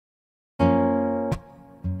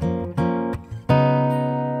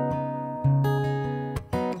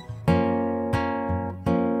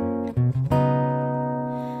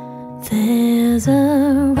There's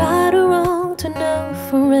a right or wrong to know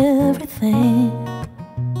for everything,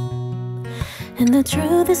 and the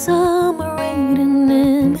truth is somewhere reading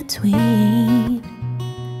in between.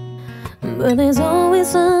 But there's always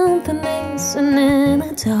something missing in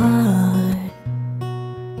the dark,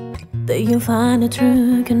 that you'll find a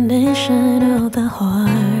true condition of the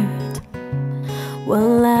heart.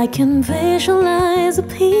 Well, I can visualize the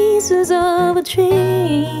pieces of a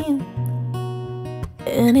dream,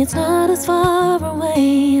 and it's not as far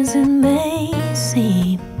away as it may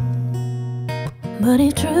seem. But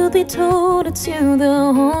if truth be told, it's you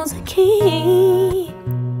that holds the key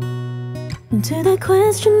to the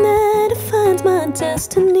question that defines my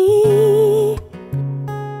destiny.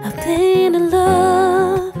 I've been in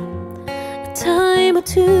love a time or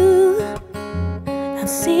two. I've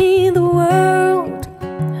seen the world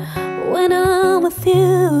when I'm with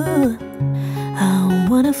you. I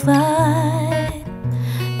wanna fly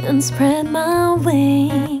and spread my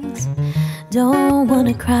wings. Don't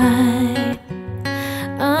wanna cry,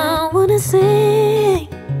 I wanna sing.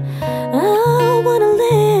 I wanna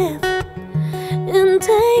live and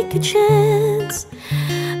take a chance.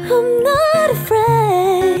 I'm not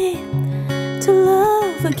afraid to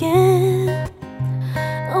love again.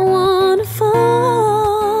 I wanna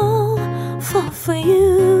fall for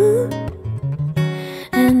you,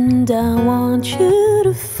 and I want you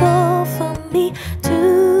to fall for me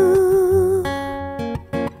too.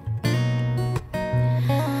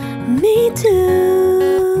 Me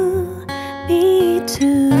too, me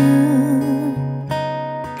too.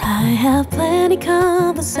 I have plenty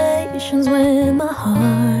conversations with my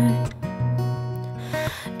heart,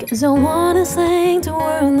 'cause I wanna sing to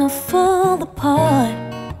words not fall apart.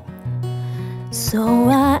 So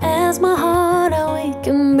I ask my heart how we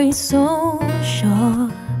can be so sure,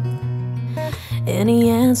 and he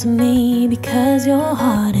answered me, because your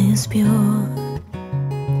heart is pure.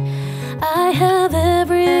 I have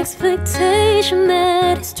every expectation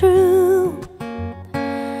that it's true,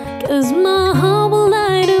 'cause my heart will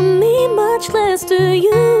lie to me, much less to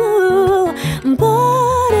you.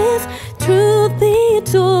 But if truth be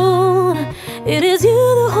told, it is you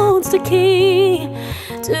that holds the key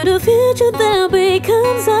to the future that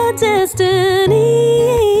becomes our destiny.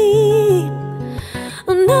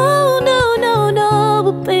 No, no, no, no,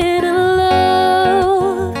 but been in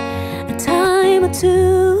love a time or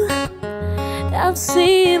two. I've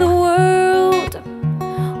seen the world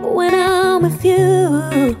when I'm with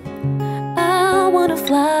you. I wanna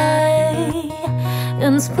fly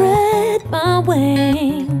and spread my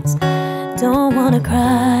wings. Don't wanna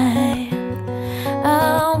cry,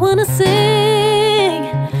 I wanna sing.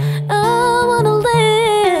 I wanna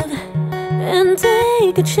live and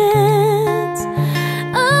take a chance.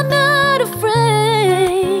 I'm not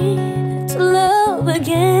afraid to love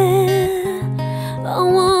again. I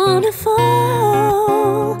wanna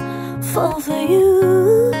fall for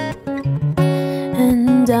you,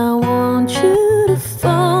 and I want you to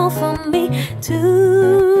fall for me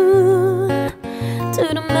too. To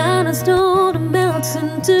the mountains, to the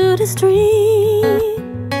mountains, to the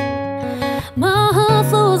stream. My heart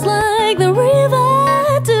flows like the river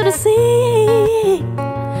to the sea,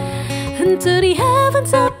 and to the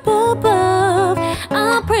heavens up above.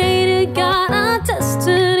 I pray to God our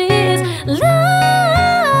destiny is love.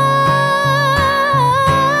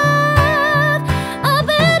 I've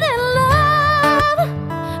been in love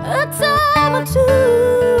a time or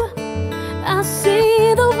two. I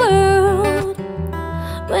see the world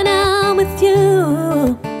when I'm with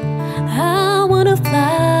you. I wanna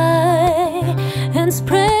fly and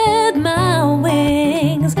spread my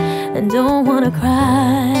wings, and don't wanna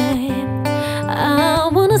cry. I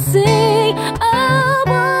wanna sing, I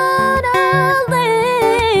wanna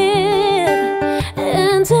live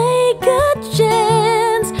and take a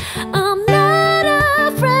chance. I'm not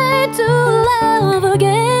afraid to love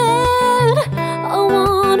again. I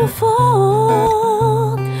wanna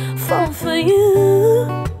fall for you,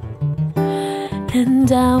 and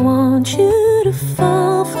I want you to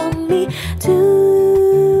fall for me too.